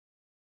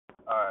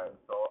Alright,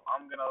 so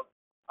I'm gonna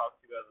talk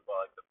to you guys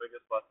about like the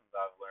biggest lessons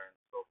I've learned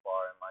so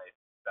far in life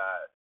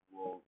that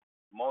will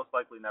most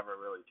likely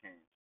never really change.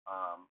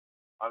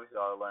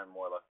 Obviously I'll learn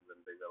more lessons and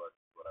bigger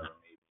lessons, whatever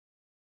maybe.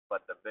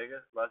 But the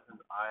biggest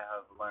lessons I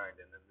have learned,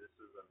 and then this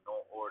is in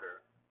no order,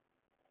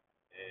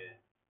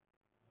 is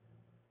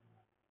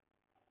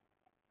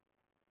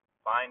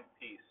find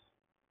peace,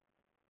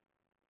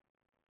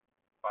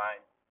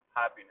 find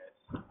happiness,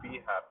 be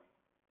happy,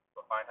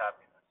 but find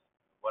happiness,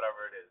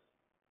 whatever it is.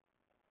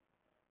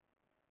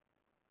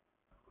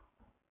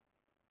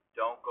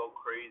 Don't go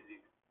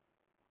crazy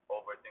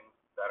over things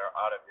that are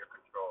out of your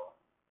control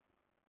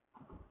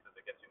because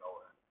it gets you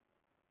nowhere.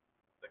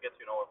 The gets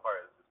you nowhere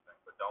part is this thing,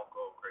 but don't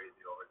go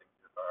crazy over things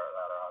that are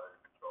out of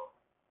your control.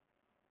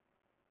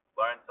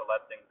 Learn to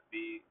let things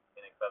be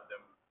and accept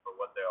them for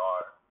what they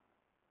are,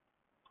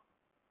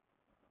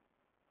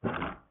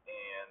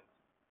 and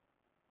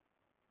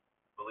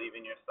believe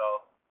in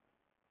yourself.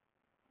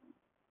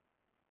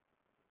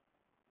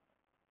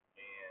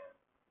 And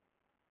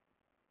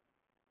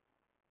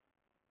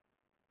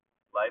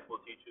life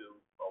will teach you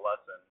a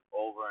lesson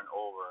over and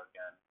over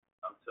again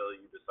until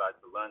you decide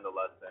to learn the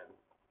lesson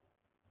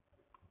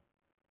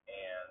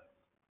and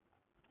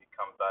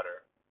become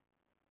better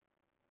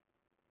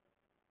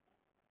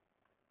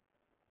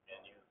and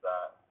use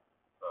that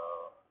to,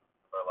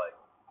 for like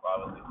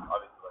obviously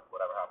like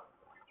whatever happens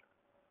in the future.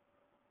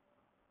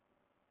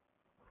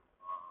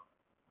 Um,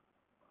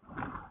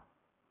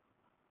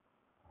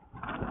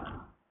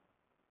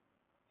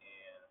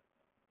 and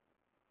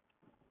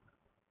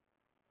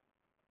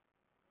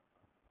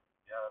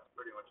yeah, that's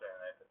pretty much it.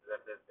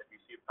 If you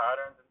see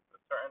patterns in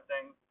certain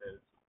things, there's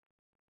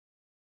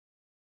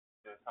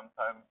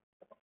sometimes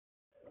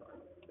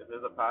if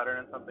there's a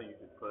pattern in something, you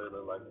should clearly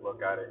like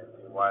look at it and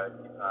see why it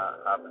keeps not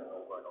happening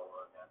over and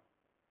over again,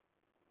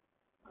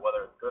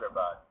 whether it's good or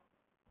bad.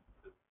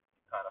 Just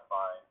you kind of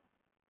find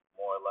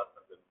more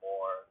lessons and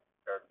more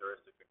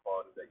characteristics and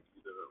qualities that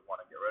you either want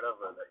to get rid of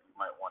or that you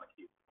might want to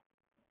keep.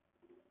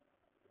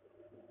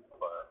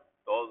 But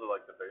those are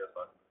like the biggest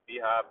lessons. Be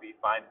happy,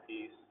 find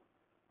peace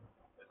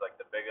is like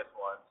the biggest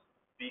ones.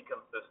 Be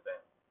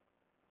consistent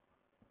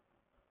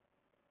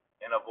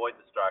and avoid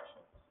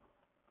distractions.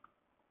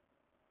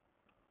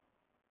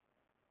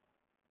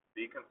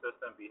 Be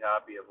consistent, be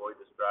happy, avoid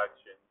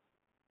distractions,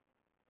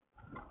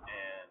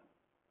 and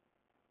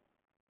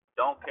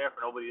don't care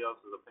for nobody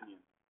else's opinion.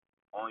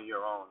 Only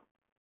your own.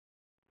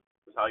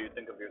 Because how you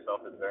think of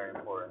yourself is very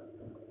important.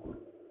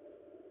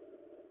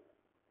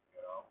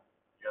 You know,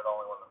 you're the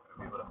only one that's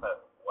gonna be able to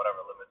set whatever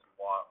limits you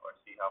want or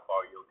see how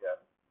far you'll get.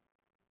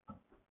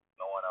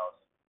 No one else.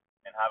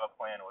 And have a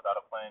plan. Without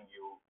a plan,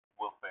 you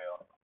will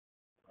fail.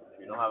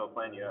 If you don't have a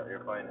plan, your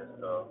plan is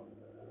to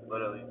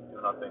literally do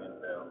nothing and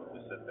fail.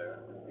 Just sit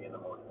there, just be in the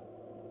motion.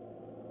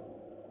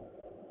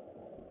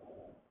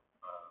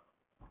 Uh,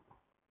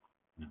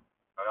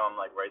 I know I'm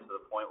like right to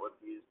the point with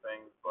these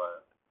things,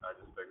 but I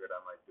just figured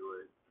I might do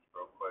it just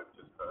real quick,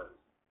 just cause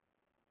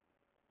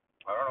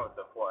I don't know.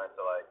 It's important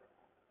to like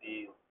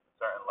see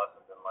certain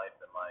lessons in life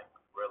and like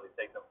really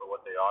take them for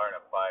what they are and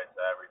apply it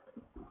to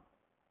everything.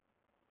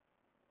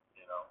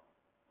 You know,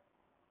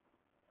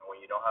 and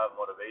when you don't have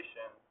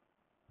motivation,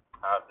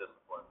 have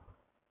discipline,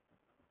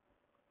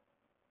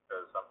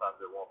 because sometimes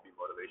it won't be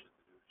motivation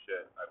to do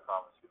shit. I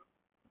promise you.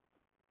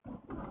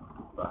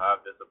 But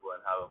have discipline,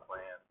 have a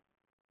plan,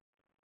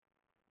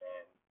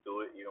 and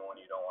do it even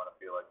when you don't want to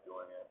feel like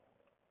doing it.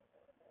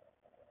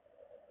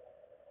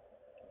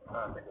 I'm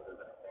trying to think if there's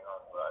anything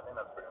else, but I think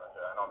that's pretty much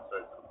it. I know I'm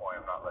straight to the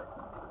point. I'm not like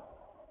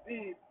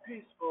be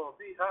peaceful,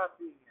 be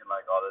happy, and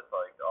like all this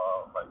like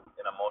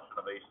in a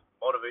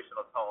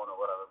motivational tone or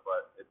whatever.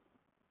 But it's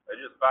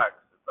just facts.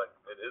 It's like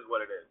it is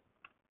what it is.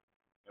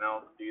 You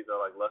know, these are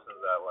like lessons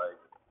that like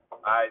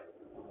I,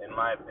 in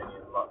my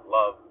opinion,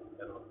 love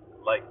and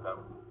like them.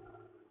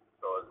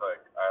 So it's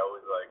like I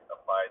always like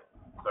apply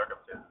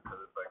circumstances because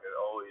it's like it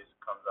always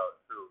comes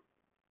out true.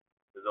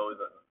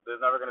 There's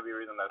never gonna be a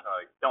reason that's not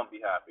like don't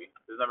be happy.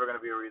 There's never gonna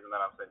be a reason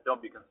that I'm saying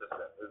don't be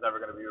consistent. There's never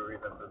gonna be a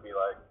reason to be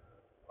like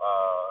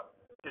I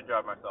should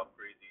drive myself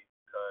crazy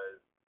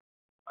because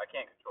I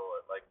can't control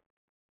it. Like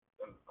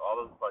in all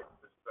those like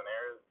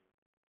scenarios,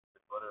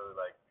 it's literally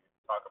like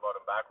you talk about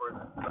them backwards.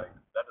 And it's like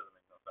that doesn't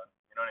make no sense.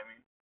 You know what I mean?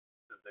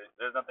 Because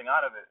there's nothing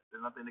out of it.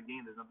 There's nothing to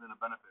gain. There's nothing to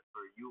benefit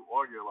for you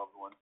or your loved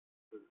ones.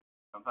 Because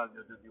sometimes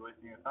you'll just be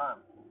wasting your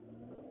time.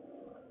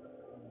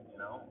 You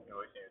know, you're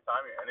wasting your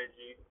time, your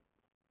energy,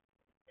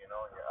 you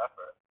know, and your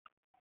effort.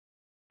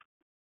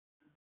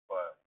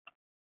 But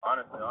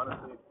honestly,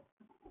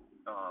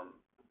 um,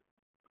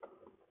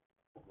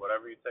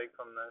 whatever you take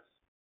from this,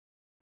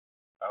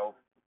 I hope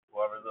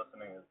whoever's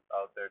listening is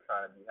out there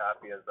trying to be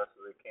happy as best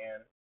as they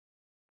can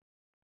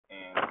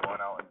and going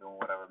out and doing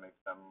whatever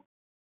makes them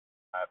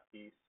have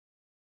peace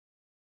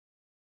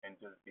and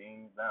just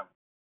being them.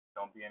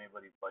 Don't be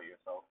anybody but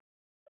yourself.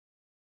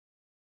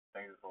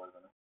 Thanks for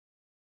listening.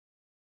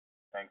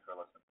 Thanks for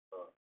listening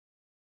to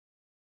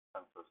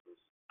Tongue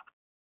Twisters.